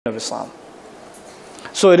of Islam.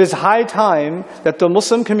 So it is high time that the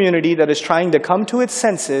Muslim community that is trying to come to its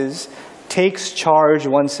senses takes charge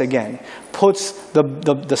once again, puts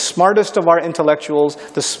the smartest of our intellectuals,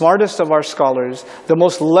 the smartest of our scholars, the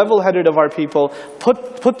most level-headed of our people,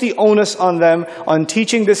 put the onus on them on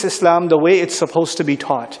teaching this Islam the way it's supposed to be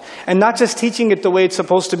taught. And not just teaching it the way it's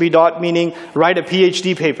supposed to be taught, meaning write a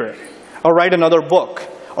PhD paper, or write another book,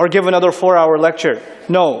 or give another 4-hour lecture.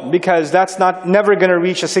 No, because that's never going to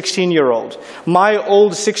reach a 16-year-old. My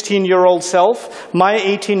old 16-year-old self, my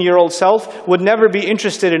 18-year-old self would never be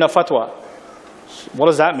interested in a fatwa. What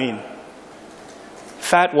does that mean?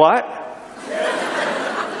 Fat what?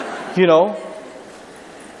 You know,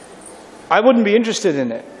 I wouldn't be interested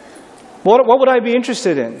in it. What would I be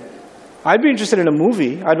interested in? I'd be interested in a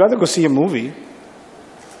movie. I'd rather go see a movie.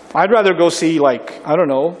 I'd rather go see, like, I don't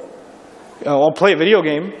know, I'll play a video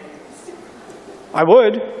game. I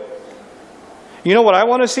would. You know what I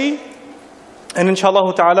want to see? And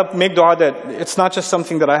inshallah ta'ala, make dua that it's not just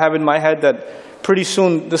something that I have in my head, that pretty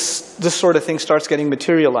soon this sort of thing starts getting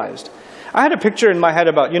materialized. I had a picture in my head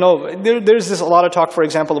about, you know, there's a lot of talk, for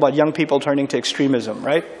example, about young people turning to extremism,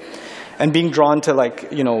 right? And being drawn to,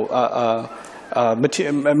 like, you know,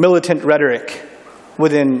 militant rhetoric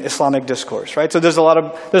within Islamic discourse, right? So there's a lot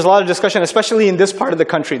of discussion, especially in this part of the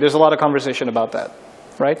country. There's a lot of conversation about that,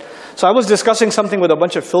 right? So I was discussing something with a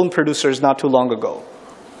bunch of film producers not too long ago.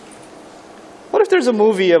 What if there's a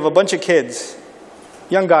movie of a bunch of kids,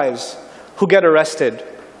 young guys, who get arrested,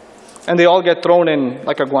 and they all get thrown in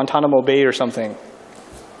like a Guantanamo Bay or something?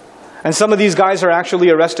 And some of these guys are actually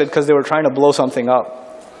arrested because they were trying to blow something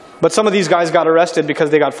up. But some of these guys got arrested because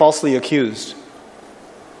they got falsely accused.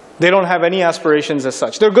 They don't have any aspirations as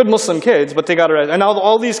such. They're good Muslim kids, but they got arrested. And now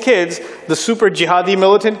all these kids, the super jihadi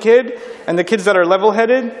militant kid, and the kids that are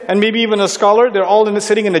level-headed, and maybe even a scholar, they're all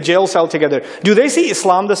sitting in a jail cell together. Do they see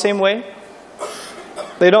Islam the same way?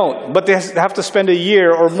 They don't, but they have to spend a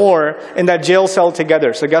year or more in that jail cell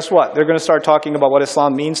together. So guess what? They're going to start talking about what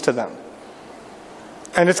Islam means to them.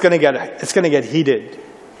 And it's going to get heated.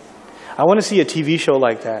 I want to see a TV show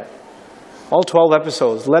like that. All 12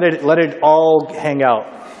 episodes. Let it all hang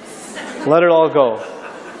out. Let it all go.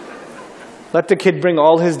 Let the kid bring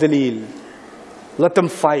all his dalil. Let them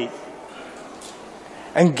fight.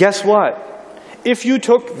 And guess what? If you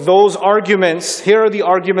took those arguments, here are the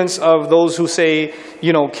arguments of those who say,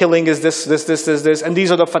 you know, killing is this, and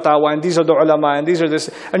these are the fatwa, and these are the ulama, and these are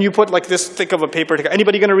this, and you put like this thick of a paper together.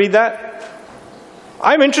 Anybody going to read that?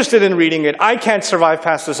 I'm interested in reading it. I can't survive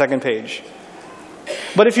past the second page.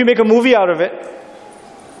 But if you make a movie out of it,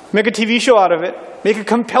 make a TV show out of it, make a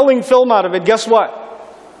compelling film out of it, guess what?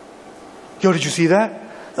 Yo, did you see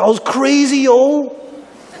that? That was crazy, yo.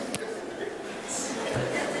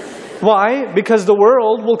 Why? Because the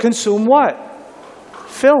world will consume what?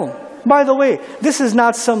 Film. By the way, this is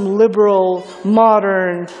not some liberal,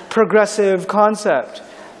 modern, progressive concept.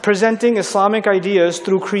 Presenting Islamic ideas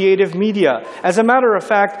through creative media. As a matter of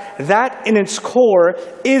fact, that in its core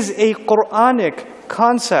is a Quranic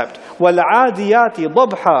concept. وَالْعَادِيَاتِ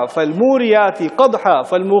ضَبْحًا فَالْمُورِيَاتِ قَدْحًا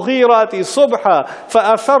فَالْمُغِيرَاتِ صُبْحًا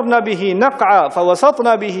فَأَثَرْنَ بِهِ نَقْعًا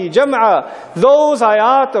فَوَسَطْنَ بِهِ جَمْعًا. Those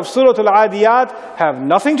ayat of Surah Al-Adiyat have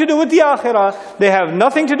nothing to do with the Akhirah. They have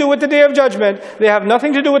nothing to do with the Day of Judgment. They have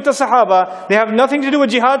nothing to do with the Sahaba. They have nothing to do with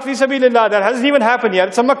jihad fi sabilillah. That hasn't even happened yet.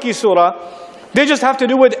 It's a Makki surah. They just have to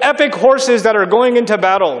do with epic horses that are going into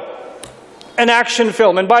battle. An action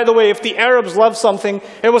film. And by the way, if the Arabs loved something,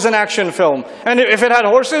 it was an action film. And if it had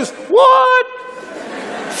horses, what?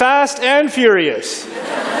 Fast and Furious.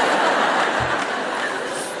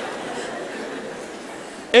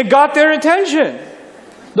 It got their attention.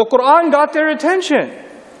 The Quran got their attention.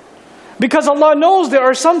 Because Allah knows there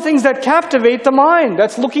are some things that captivate the mind,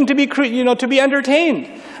 that's looking to be, to be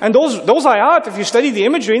entertained. And those ayat, if you study the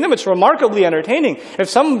imagery in them, it's remarkably entertaining. If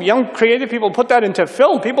some young creative people put that into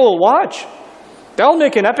film, people will watch. They'll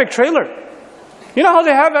make an epic trailer. You know how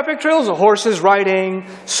they have epic trailers? Horses riding,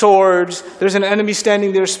 swords, there's an enemy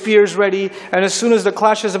standing there, spears ready, and as soon as the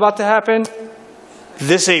clash is about to happen,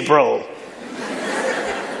 this ain't bro.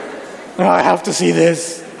 I have to see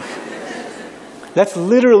this. That's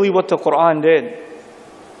literally what the Quran did.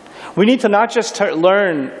 We need to not just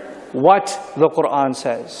learn what the Quran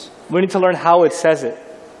says. We need to learn how it says it.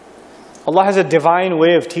 Allah has a divine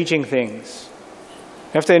way of teaching things.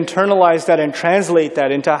 You have to internalize that and translate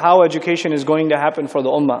that into how education is going to happen for the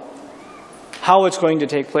ummah. How it's going to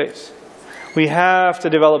take place. We have to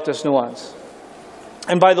develop this nuance.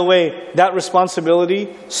 And by the way, that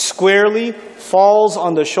responsibility squarely falls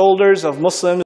on the shoulders of Muslims.